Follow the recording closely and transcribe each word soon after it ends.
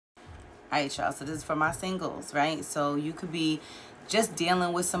All right, y'all. So this is for my singles, right? So you could be just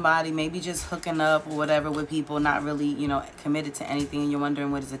dealing with somebody, maybe just hooking up or whatever with people, not really, you know, committed to anything, and you're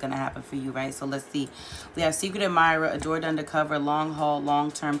wondering what is it going to happen for you, right? So let's see. We have secret admirer, adored undercover, long haul,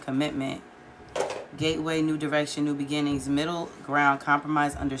 long-term commitment, gateway, new direction, new beginnings, middle ground,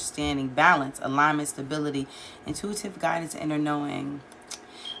 compromise, understanding, balance, alignment, stability, intuitive guidance, inner knowing.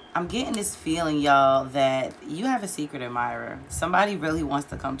 I'm getting this feeling, y'all, that you have a secret admirer. Somebody really wants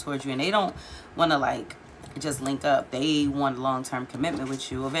to come towards you, and they don't want to, like, just link up. They want a long-term commitment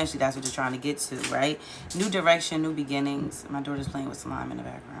with you. Eventually, that's what you're trying to get to, right? New direction, new beginnings. My daughter's playing with slime in the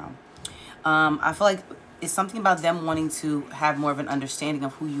background. I feel like it's something about them wanting to have more of an understanding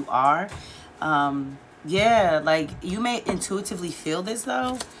of who you are. Yeah, like, you may intuitively feel this,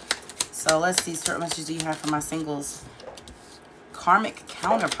 though. So let's see, certain messages do you have for my singles? Karmic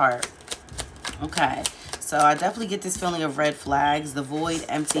counterpart. Okay, so I definitely get this feeling of red flags, the void,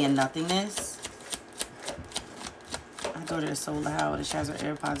 empty, and nothingness. My daughter is so loud and she has her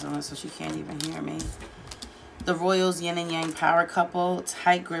AirPods on, so she can't even hear me. The royals, yin and yang power couple,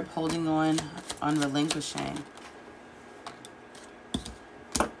 tight grip, holding on, unrelinquishing.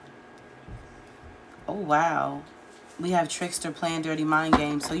 Oh, wow. We have trickster, playing dirty mind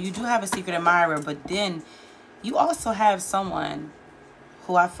games. So you do have a secret admirer, but then you also have someone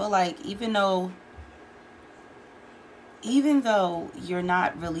who I feel like even though you're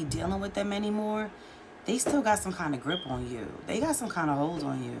not really dealing with them anymore, they still got some kind of grip on you. They got some kind of hold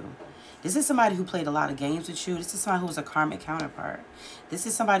on you. This is somebody who played a lot of games with you. This is somebody who's a karmic counterpart. This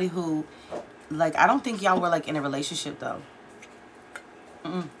is somebody who, like, I don't think y'all were, like, in a relationship, though.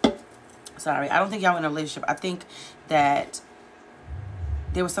 Sorry, I don't think y'all were in a relationship. I think that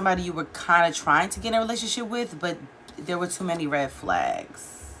there was somebody you were kind of trying to get in a relationship with, but there were too many red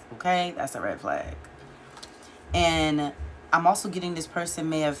flags. Okay? That's a red flag. And I'm also getting this person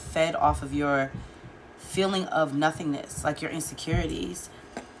may have fed off of your feeling of nothingness, like your insecurities.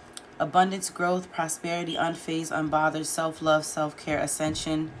 Abundance, growth, prosperity, unfazed, unbothered, self-love, self-care,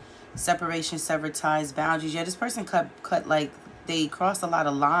 ascension, separation, severed ties, boundaries. Yeah, this person cut like, they crossed a lot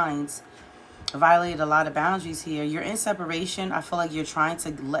of lines, violated a lot of boundaries here. You're in separation. I feel like you're trying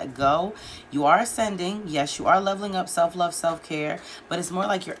to let go. You are ascending. Yes, you are leveling up, self-love, self-care, but it's more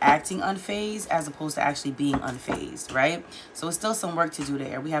like you're acting unfazed as opposed to actually being unfazed, right? So it's still some work to do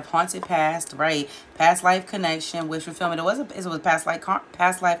there. We have haunted past, right? Past life connection, wish fulfillment. It was past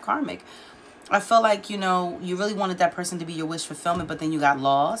life karmic. I feel like, you know, you really wanted that person to be your wish fulfillment, but then you got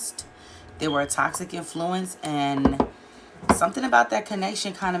lost. They were a toxic influence, and something about that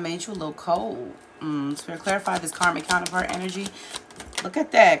connection kind of made you a little cold. So to clarify this karmic counterpart energy, look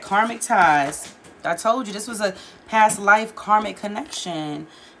at that. Karmic ties. I told you this was a past life karmic connection.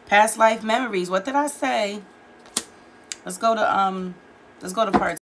 Past life memories. What did I say? Let's go to part